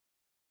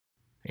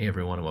Hey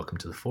everyone, and welcome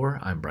to The Four.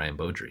 I'm Brian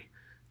Beaudry.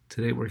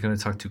 Today we're going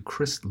to talk to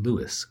Chris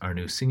Lewis, our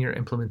new senior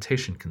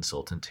implementation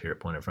consultant here at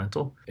Point of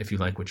Rental. If you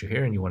like what you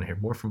hear and you want to hear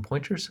more from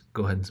Pointers,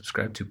 go ahead and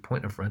subscribe to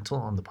Point of Rental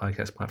on the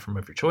podcast platform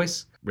of your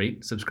choice.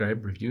 Rate,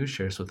 subscribe, review,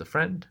 share us with a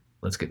friend.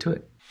 Let's get to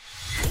it.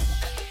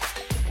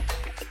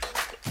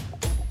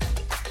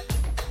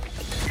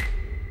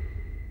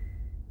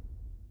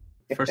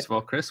 First of all,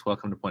 Chris,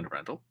 welcome to Point of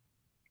Rental.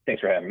 Thanks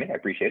for having me. I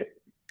appreciate it.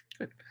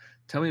 Good.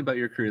 Tell me about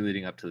your career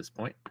leading up to this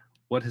point.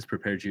 What has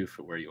prepared you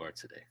for where you are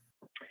today?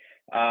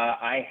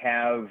 I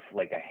have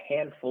like a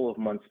handful of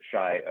months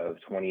shy of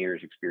 20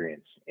 years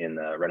experience in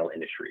the rental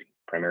industry,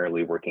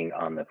 primarily working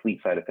on the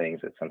fleet side of things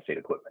at Sun State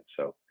Equipment.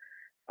 So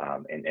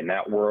in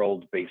that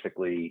world,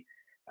 basically,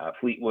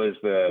 fleet was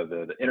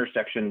the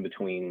intersection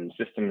between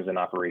systems and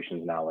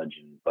operations knowledge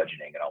and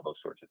budgeting and all those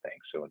sorts of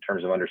things. So in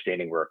terms of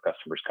understanding where our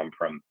customers come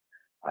from,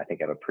 I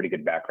think I have a pretty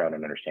good background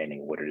in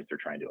understanding what it is they're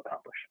trying to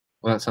accomplish.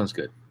 Well, that sounds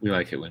good. We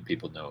like it when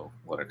people know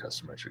what our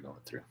customers are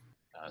going through.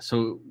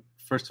 So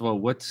first of all,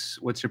 what's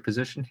your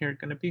position here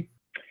going to be?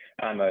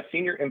 I'm a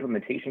senior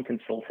implementation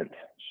consultant,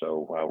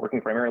 so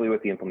working primarily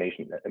with the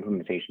implementation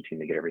team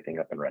to get everything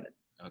up and running.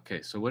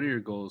 Okay, so what are your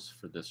goals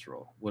for this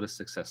role? What does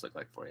success look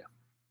like for you?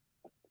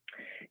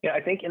 Yeah,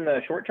 I think in the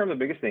short term, the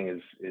biggest thing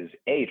is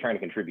A, trying to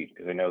contribute,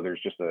 because I know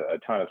there's just a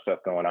ton of stuff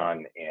going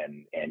on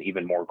and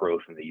even more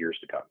growth in the years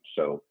to come.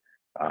 So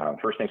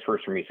first things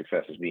first for me,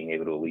 success is being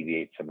able to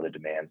alleviate some of the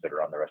demands that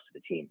are on the rest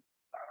of the team.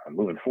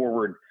 Moving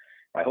forward,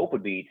 my hope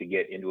would be to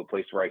get into a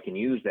place where I can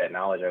use that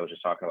knowledge I was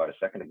just talking about a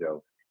second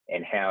ago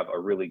and have a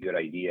really good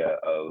idea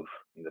of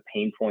the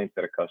pain points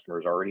that a customer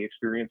is already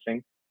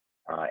experiencing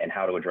and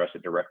how to address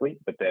it directly.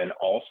 But then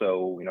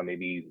also,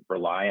 maybe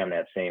rely on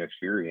that same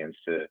experience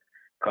to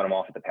cut them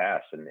off at the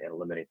pass and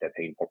eliminate that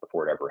pain point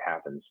before it ever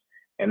happens.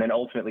 And then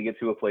ultimately get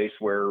to a place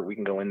where we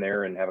can go in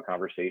there and have a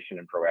conversation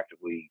and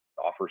proactively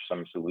offer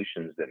some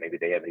solutions that maybe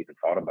they haven't even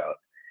thought about,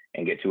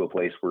 and get to a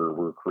place where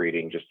we're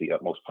creating just the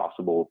utmost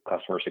possible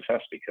customer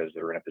success because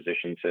they're in a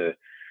position to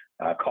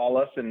call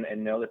us and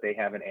know that they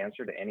have an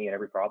answer to any and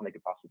every problem they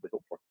could possibly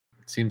hope for.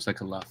 It seems like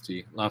a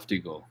lofty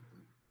goal.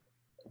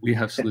 We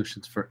have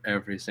solutions for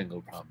every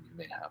single problem you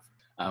may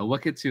have.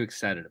 What gets you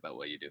excited about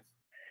what you do?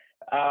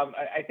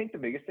 I think the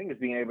biggest thing is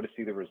being able to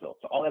see the results.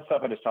 All that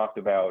stuff I just talked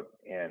about,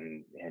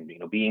 and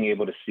being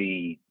able to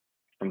see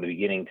from the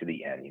beginning to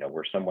the end.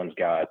 Where someone's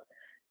got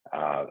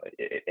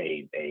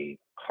a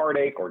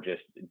heartache or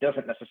just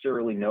doesn't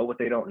necessarily know what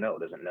they don't know,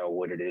 doesn't know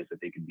what it is that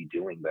they could be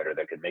doing better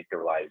that could make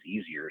their lives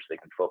easier so they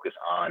can focus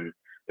on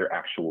their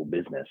actual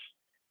business.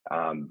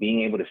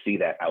 Being able to see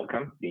that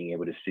outcome, being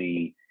able to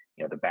see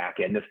the back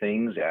end of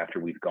things after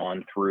we've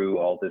gone through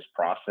all this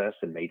process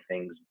and made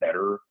things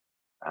better,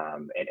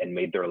 and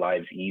made their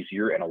lives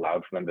easier and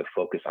allowed for them to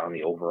focus on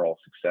the overall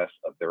success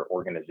of their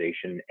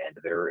organization and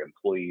their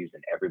employees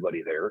and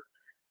everybody there.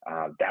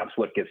 That's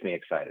what gets me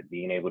excited,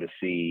 being able to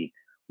see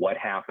what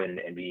happened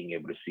and being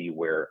able to see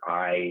where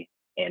I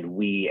and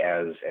we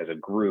as a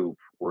group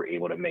were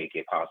able to make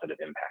a positive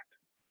impact.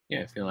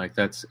 Yeah, I feel like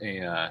that's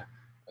a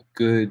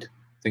good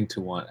thing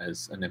to want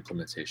as an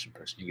implementation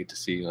person. You get to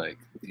see like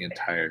the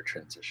entire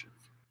transition.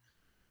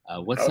 What's I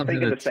was something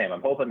thinking the that's same.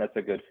 I'm hoping that's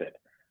a good fit.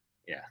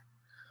 Yeah.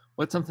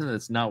 What's something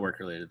that's not work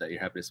related that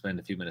you're happy to spend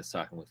a few minutes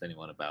talking with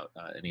anyone about?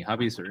 Any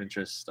hobbies or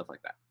interests, stuff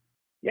like that?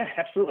 Yeah,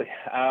 absolutely.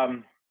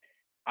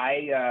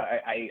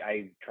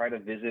 I try to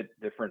visit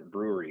different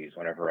breweries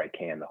whenever I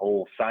can. The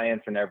whole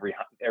science and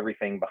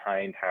everything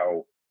behind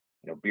how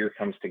beer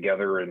comes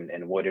together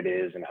and what it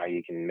is and how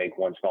you can make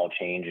one small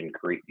change and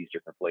create these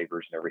different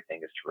flavors and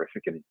everything is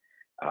terrific. And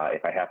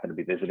if I happen to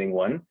be visiting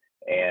one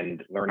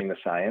and learning the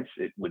science,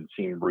 it would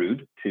seem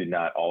rude to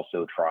not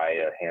also try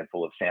a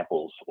handful of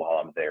samples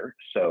while I'm there.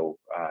 So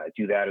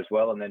do that as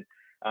well. And then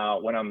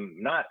when I'm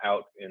not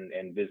out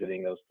and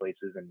visiting those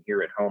places and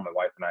here at home, my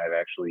wife and I have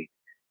actually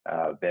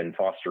been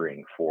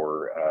fostering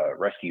for a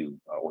rescue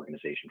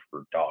organization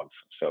for dogs.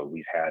 So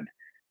we've had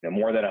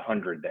more than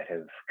 100 that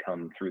have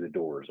come through the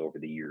doors over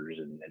the years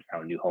and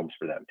found new homes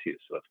for them too.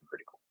 So that's been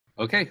pretty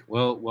cool. Okay,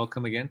 well,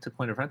 welcome again to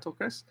Point of Rental,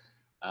 Chris.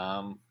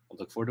 I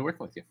look forward to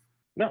working with you.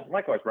 No,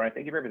 likewise, Brian.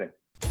 Thank you for everything.